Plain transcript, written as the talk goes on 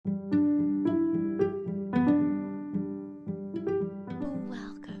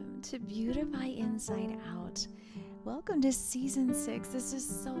Inside Out. Welcome to Season 6. This is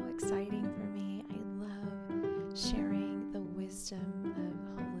so exciting for me. I love sharing the wisdom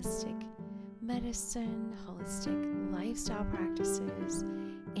of holistic medicine, holistic lifestyle practices,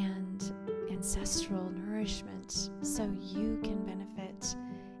 and ancestral nourishment so you can benefit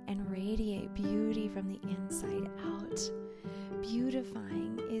and radiate beauty from the inside out.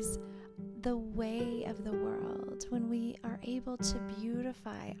 Beautifying is the way of the world. When we are able to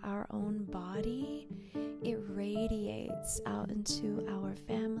beautify our own body, it radiates out into our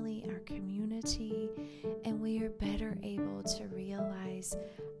family, our community, and we are better able to realize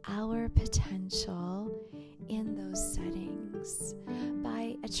our potential in those settings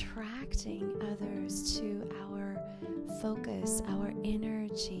by attracting others to our focus, our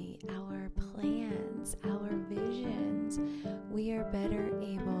energy, our plans, our visions. We are better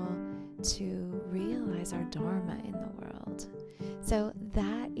able to realize our dharma in the world. So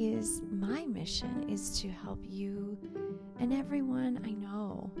that is my mission, is to help you and everyone I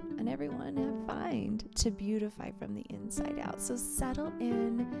know and everyone I find to beautify from the inside out. So settle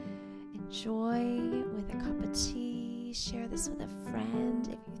in, enjoy with a cup of tea, share this with a friend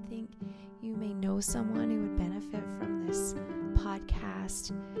if you think you may know someone who would benefit from this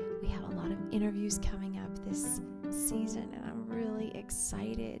podcast. We have a lot of interviews coming up this season, and I'm really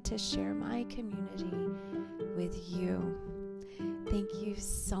excited to share my community with you. Thank you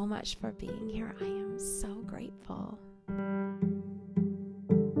so much for being here. I am so grateful.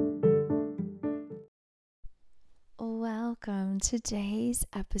 Welcome. Today's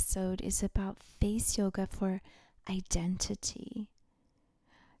episode is about face yoga for identity.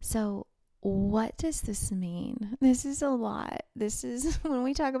 So, what does this mean? This is a lot. This is when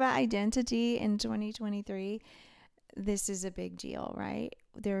we talk about identity in 2023, this is a big deal, right?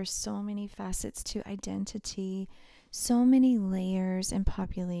 There are so many facets to identity, so many layers and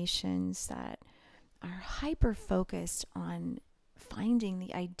populations that are hyper focused on finding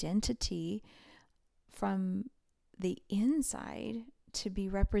the identity from the inside to be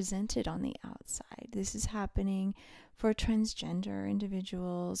represented on the outside. This is happening for transgender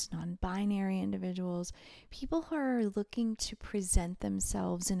individuals, non-binary individuals, people who are looking to present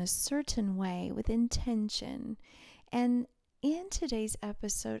themselves in a certain way with intention. And in today's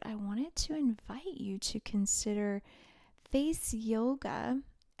episode, I wanted to invite you to consider face yoga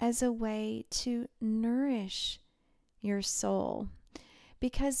as a way to nourish your soul.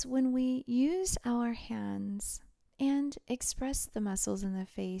 Because when we use our hands and express the muscles in the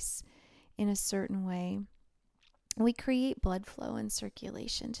face in a certain way, we create blood flow and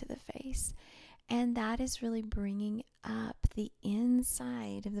circulation to the face. And that is really bringing up the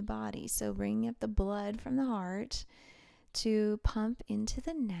inside of the body. So bringing up the blood from the heart to pump into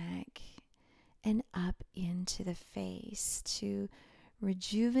the neck and up into the face, to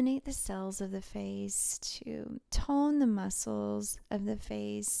rejuvenate the cells of the face, to tone the muscles of the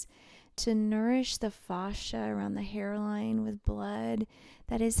face, to nourish the fascia around the hairline with blood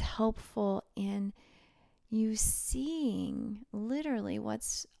that is helpful in you seeing literally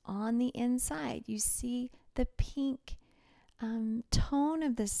what's on the inside. You see the pink tone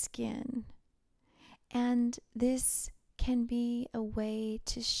of the skin. And this can be a way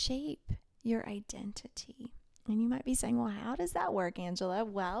to shape your identity. And you might be saying, well, how does that work, Angela?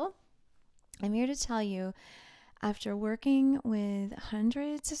 Well, I'm here to tell you, after working with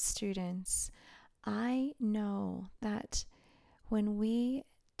hundreds of students, I know that when we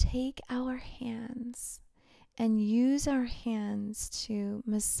take our hands and use our hands to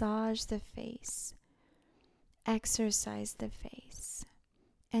massage the face, exercise the face,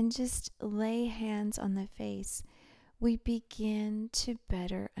 and just lay hands on the face, we begin to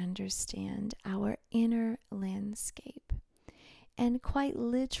better understand our inner landscape. And quite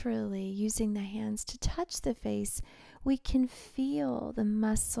literally, using the hands to touch the face, we can feel the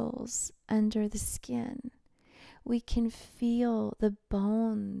muscles under the skin. We can feel the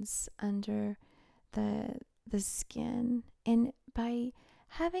bones under the skin. And by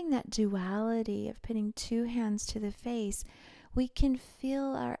having that duality of putting two hands to the face, we can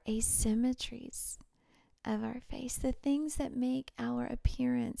feel our asymmetries of our face, the things that make our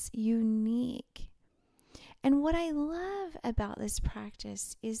appearance unique. And what I love about this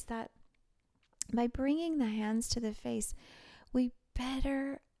practice is that by bringing the hands to the face, we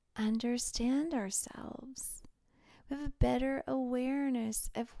better understand ourselves. We have a better awareness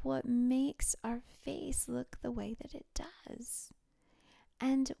of what makes our face look the way that it does.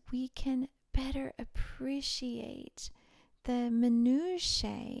 And we can better appreciate the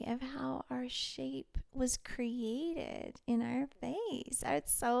minutiae of how our shape was created in our face.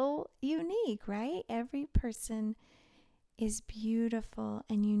 It's so unique, right? Every person is beautiful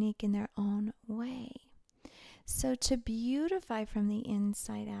and unique in their own way. So to beautify from the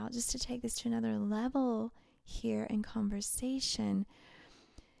inside out, just to take this to another level here in conversation,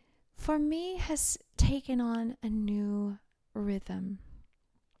 for me has taken on a new rhythm.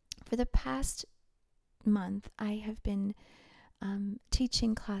 For the past month, I have been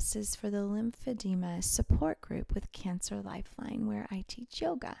teaching classes for the lymphedema support group with Cancer Lifeline, where I teach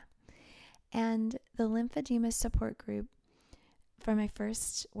yoga. And the lymphedema support group, for my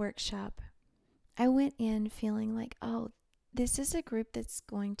first workshop, I went in feeling like, oh, this is a group that's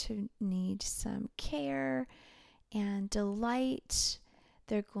going to need some care and delight.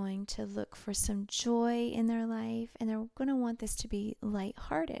 They're going to look for some joy in their life, and they're going to want this to be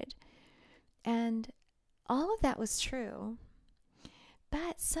lighthearted. And all of that was true.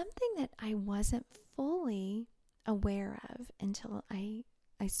 But something that I wasn't fully aware of until I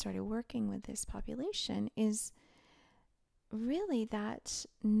started working with this population is really that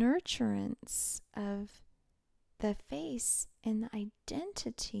nurturance of the face and the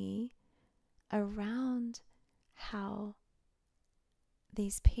identity around how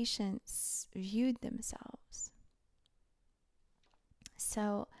these patients viewed themselves.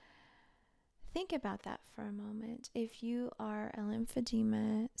 So think about that for a moment. If you are a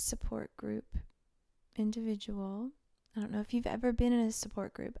lymphedema support group individual, I don't know if you've ever been in a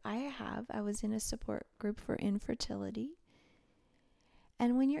support group. I have. I was in a support group for infertility.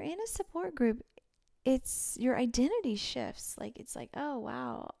 And when you're in a support group, it's your identity shifts. It's like, oh,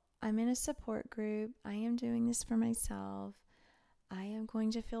 wow, I'm in a support group. I am doing this for myself. I am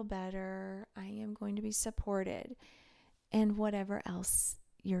going to feel better. I am going to be supported. And whatever else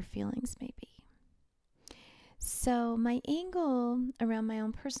your feelings may be. So my angle around my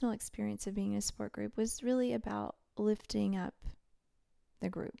own personal experience of being in a support group was really about lifting up the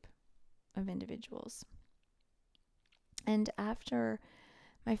group of individuals. And after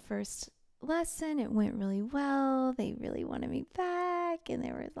my first lesson, it went really well. They really wanted me back, and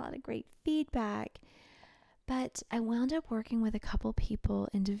there was a lot of great feedback. But I wound up working with a couple people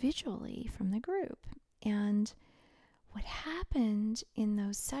individually from the group. And what happened in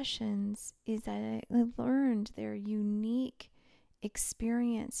those sessions is that I learned their unique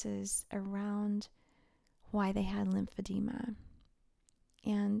experiences around why they had lymphedema.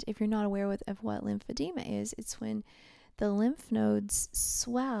 And if you're not aware of what lymphedema is, it's when the lymph nodes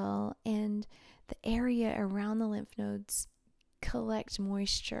swell and the area around the lymph nodes collect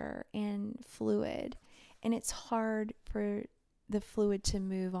moisture and fluid. And it's hard for the fluid to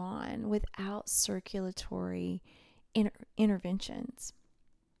move on without circulatory interventions.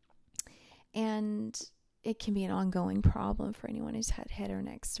 And it can be an ongoing problem for anyone who's had head or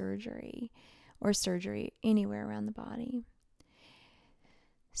neck surgery or surgery anywhere around the body.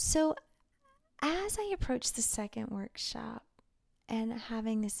 So as I approached the second workshop and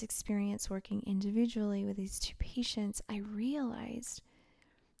having this experience working individually with these two patients, I realized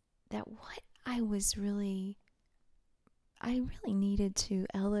that what I really needed to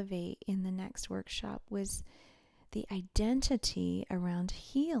elevate in the next workshop was the identity around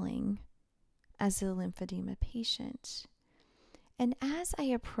healing as a lymphedema patient. And as I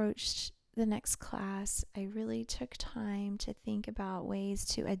approached the next class, I really took time to think about ways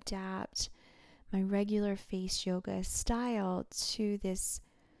to adapt my regular face yoga style to this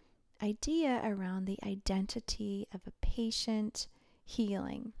idea around the identity of a patient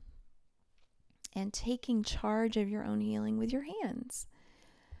healing and taking charge of your own healing with your hands.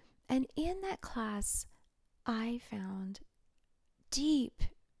 And in that class, I found deep,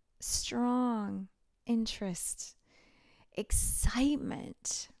 strong interest,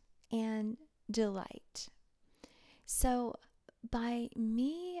 excitement, and delight. So by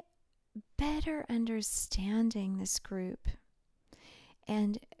me better understanding this group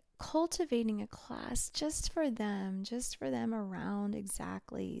and cultivating a class just for them around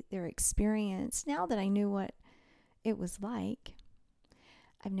exactly their experience, now that I knew what it was like,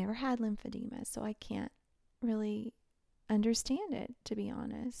 I've never had lymphedema, so I can't really understand it, to be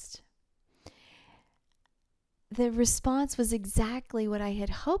honest. The response was exactly what I had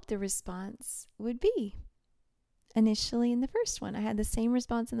hoped the response would be. Initially in the first one, I had the same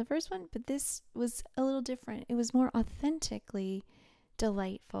response in the first one, but this was a little different. It was more authentically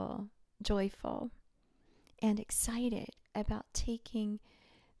delightful, joyful, and excited about taking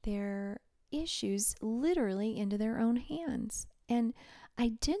their issues literally into their own hands. And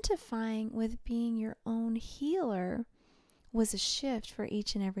identifying with being your own healer was a shift for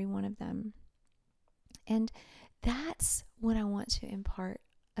each and every one of them. And that's what I want to impart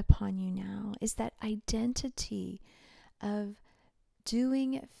upon you now, is that identity of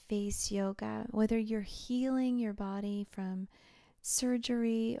doing face yoga, whether you're healing your body from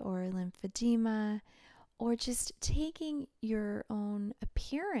surgery or lymphedema, or just taking your own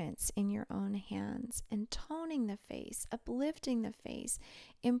appearance in your own hands and toning the face, uplifting the face,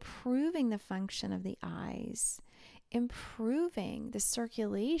 improving the function of the eyes, improving the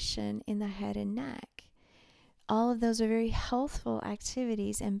circulation in the head and neck. All of those are very healthful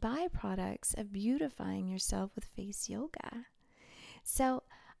activities and byproducts of beautifying yourself with face yoga. So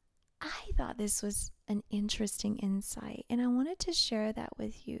I thought this was an interesting insight, and I wanted to share that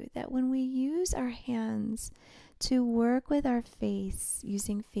with you, that when we use our hands to work with our face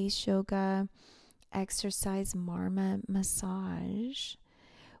using face yoga, exercise, marma, massage,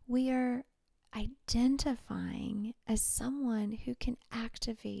 we are identifying as someone who can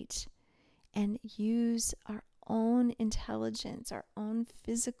activate and use our own intelligence, our own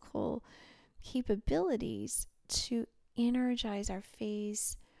physical capabilities to energize our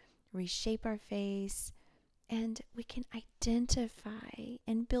face, reshape our face, and we can identify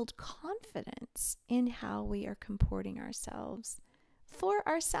and build confidence in how we are comporting ourselves for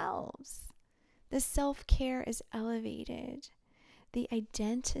ourselves. The self-care is elevated. The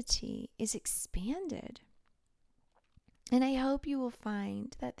identity is expanded. And I hope you will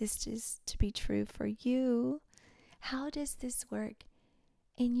find that this is to be true for you. How does this work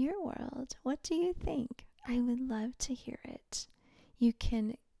in your world? What do you think? I would love to hear it. You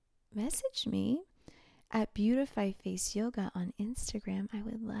can message me at Beautify Face Yoga on Instagram. I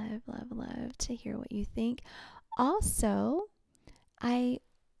would love to hear what you think. Also, I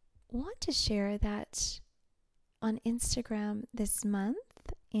want to share that on Instagram this month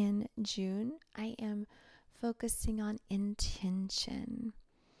in June, I am focusing on intention.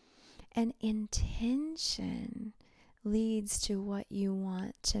 And intention leads to what you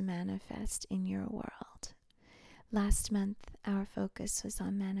want to manifest in your world. Last month, our focus was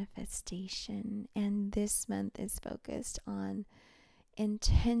on manifestation, and this month is focused on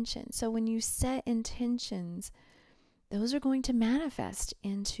intention. So when you set intentions, those are going to manifest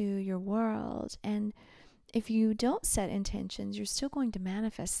into your world. And if you don't set intentions, you're still going to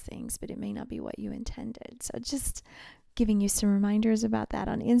manifest things, but it may not be what you intended. So just giving you some reminders about that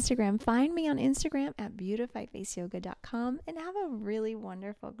on Instagram. Find me on Instagram at beautifyfaceyoga.com and have a really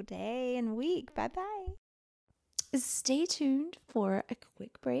wonderful day and week. Bye-bye. Stay tuned for a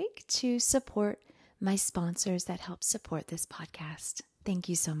quick break to support my sponsors that help support this podcast. Thank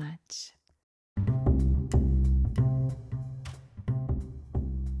you so much.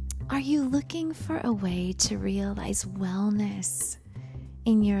 Are you looking for a way to realize wellness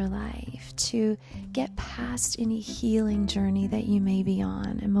in your life, to get past any healing journey that you may be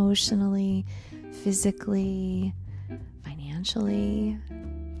on, emotionally, physically, financially?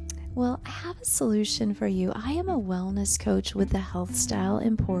 Well, I have a solution for you. I am a wellness coach with the Health Style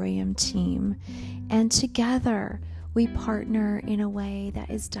Emporium team, and together we partner in a way that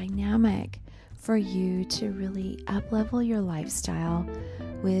is dynamic for you to really up-level your lifestyle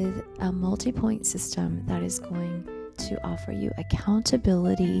with a multi-point system that is going to offer you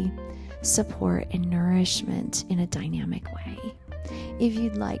accountability, support, and nourishment in a dynamic way. If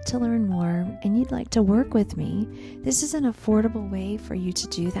you'd like to learn more and you'd like to work with me, this is an affordable way for you to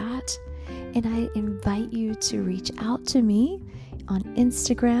do that. And I invite you to reach out to me on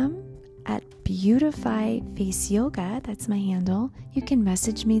Instagram at Beautify Face Yoga. That's my handle. You can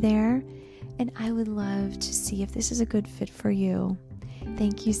message me there, and I would love to see if this is a good fit for you.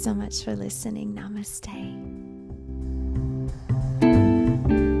 Thank you so much for listening. Namaste.